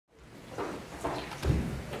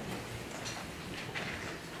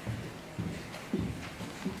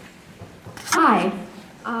Hi,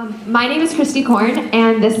 my name is Christie Corn,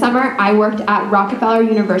 and this summer I worked at Rockefeller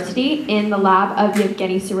University in the lab of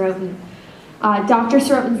Yevgeny Sirotin. Dr.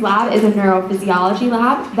 Sirotin's lab is a neurophysiology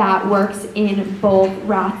lab that works in both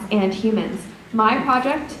rats and humans. My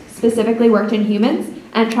project specifically worked in humans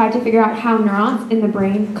and tried to figure out how neurons in the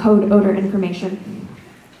brain code odor information.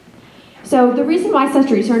 So the reason why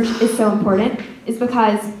such research is so important is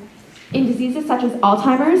because in diseases such as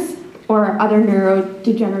Alzheimer's or other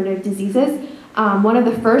neurodegenerative diseases, one of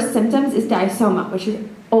the first symptoms is diastoma, which is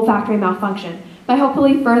olfactory malfunction. By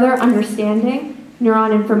hopefully further understanding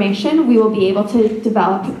neuron information, we will be able to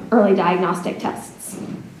develop early diagnostic tests.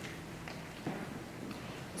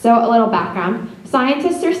 So a little background.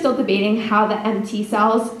 Scientists are still debating how the MT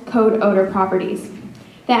cells code odor properties.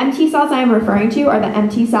 The MT cells I am referring to are the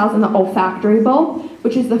MT cells in the olfactory bulb,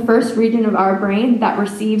 which is the first region of our brain that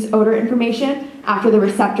receives odor information after the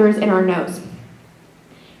receptors in our nose.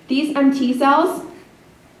 These MT cells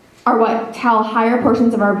are what tell higher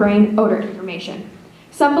portions of our brain odor information.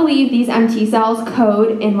 Some believe these MT cells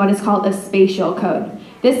code in what is called a spatial code.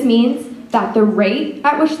 This means that the rate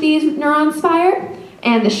at which these neurons fire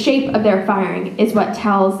and the shape of their firing is what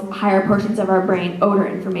tells higher portions of our brain odor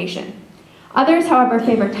information. Others, however,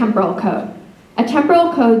 favor temporal code. A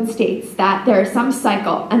temporal code states that there is some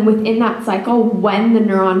cycle, and within that cycle, when the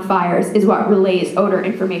neuron fires is what relays odor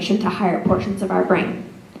information to higher portions of our brain.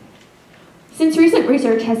 Since recent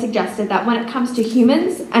research has suggested that when it comes to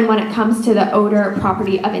humans and when it comes to the odor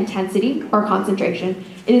property of intensity or concentration,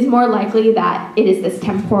 it is more likely that it is this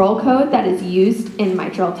temporal code that is used in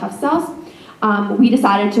mitral tuft cells. We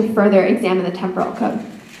decided to further examine the temporal code.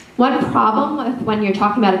 One problem with when you're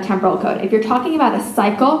talking about a temporal code, if you're talking about a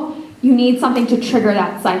cycle, you need something to trigger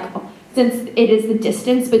that cycle. Since it is the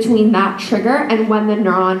distance between that trigger and when the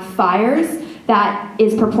neuron fires that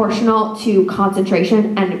is proportional to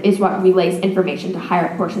concentration and is what relays information to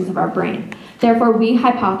higher portions of our brain. Therefore, we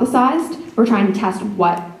hypothesized, we're trying to test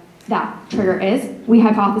what that trigger is, we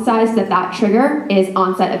hypothesized that that trigger is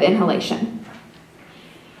onset of inhalation.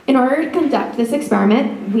 In order to conduct this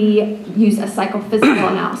experiment, we use a psychophysical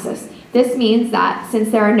analysis. This means that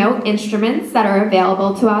since there are no instruments that are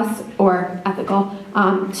available to us, or ethical,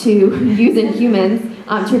 to use in humans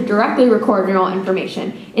to directly record neural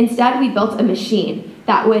information, instead we built a machine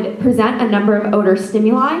that would present a number of odor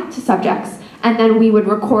stimuli to subjects, and then we would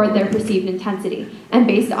record their perceived intensity. And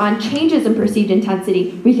based on changes in perceived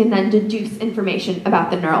intensity, we can then deduce information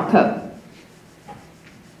about the neural code.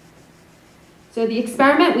 So the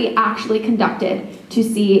experiment we actually conducted to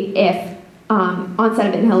see if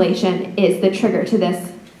onset of inhalation is the trigger to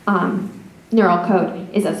this neural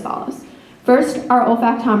code is as follows. First, our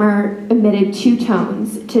olfactometer emitted 2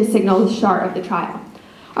 tones to signal the start of the trial.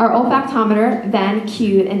 Our olfactometer then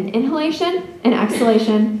cued an inhalation, an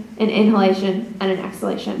exhalation, an inhalation, and an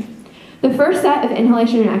exhalation. The first set of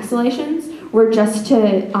inhalation and exhalations were just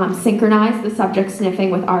to synchronize the subject sniffing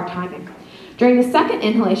with our timing. During the second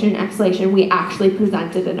inhalation and exhalation, we actually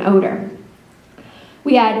presented an odor.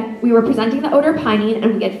 We were presenting the odor pinene,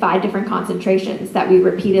 and we had 5 different concentrations that we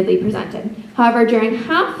repeatedly presented. However, during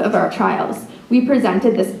half of our trials, we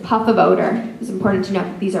presented this puff of odor. It's important to note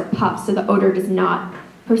that these are puffs, so the odor does not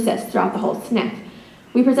persist throughout the whole sniff.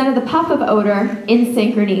 We presented the puff of odor in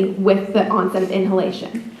synchrony with the onset of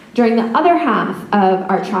inhalation. During the other half of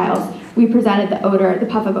our trials, we presented the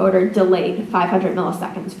puff of odor delayed 500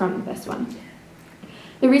 milliseconds from this one.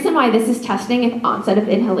 The reason why this is testing if onset of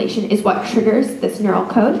inhalation is what triggers this neural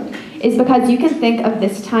code is because you can think of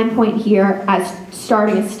this time point here as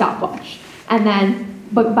starting a stopwatch.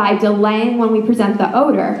 But by delaying when we present the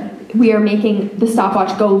odor, we are making the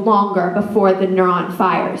stopwatch go longer before the neuron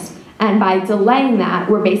fires. And by delaying that,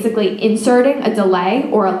 we're basically inserting a delay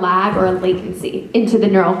or a lag or a latency into the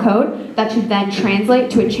neural code that should then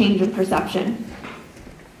translate to a change in perception.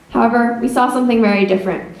 However, we saw something very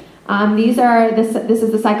different. This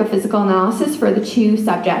is the psychophysical analysis for the 2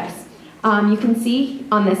 subjects. You can see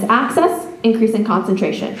on this axis, increasing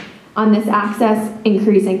concentration. On this axis,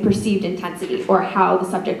 increasing perceived intensity, or how the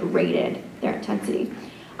subject rated their intensity.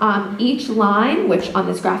 Each line, which on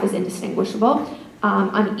this graph is indistinguishable,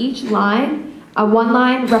 on each line, one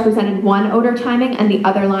line represented one odor timing and the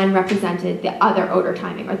other line represented the other odor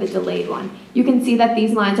timing, or the delayed one. You can see that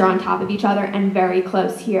these lines are on top of each other and very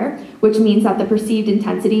close here, which means that the perceived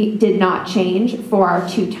intensity did not change for our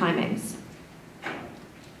 2 timings.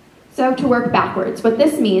 So to work backwards, what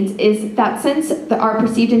this means is that since our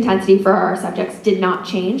perceived intensity for our subjects did not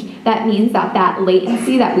change, that means that that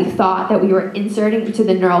latency that we thought that we were inserting into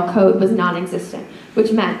the neural code was non-existent,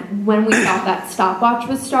 which meant when we thought that stopwatch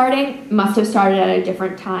was starting, it must have started at a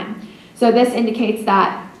different time. So this indicates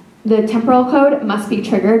that the temporal code must be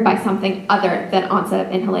triggered by something other than onset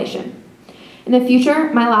of inhalation. In the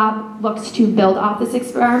future, my lab looks to build off this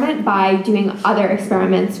experiment by doing other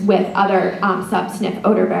experiments with other sub-sniff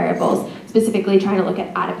odor variables, specifically trying to look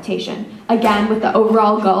at adaptation. Again, with the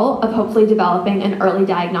overall goal of hopefully developing an early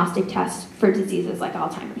diagnostic test for diseases like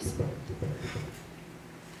Alzheimer's.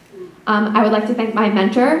 I would like to thank my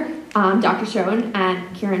mentor, Dr. Schoen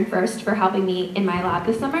and Kieran First, for helping me in my lab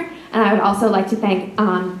this summer, and I would also like to thank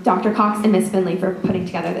Dr. Cox and Ms. Finley for putting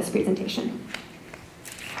together this presentation.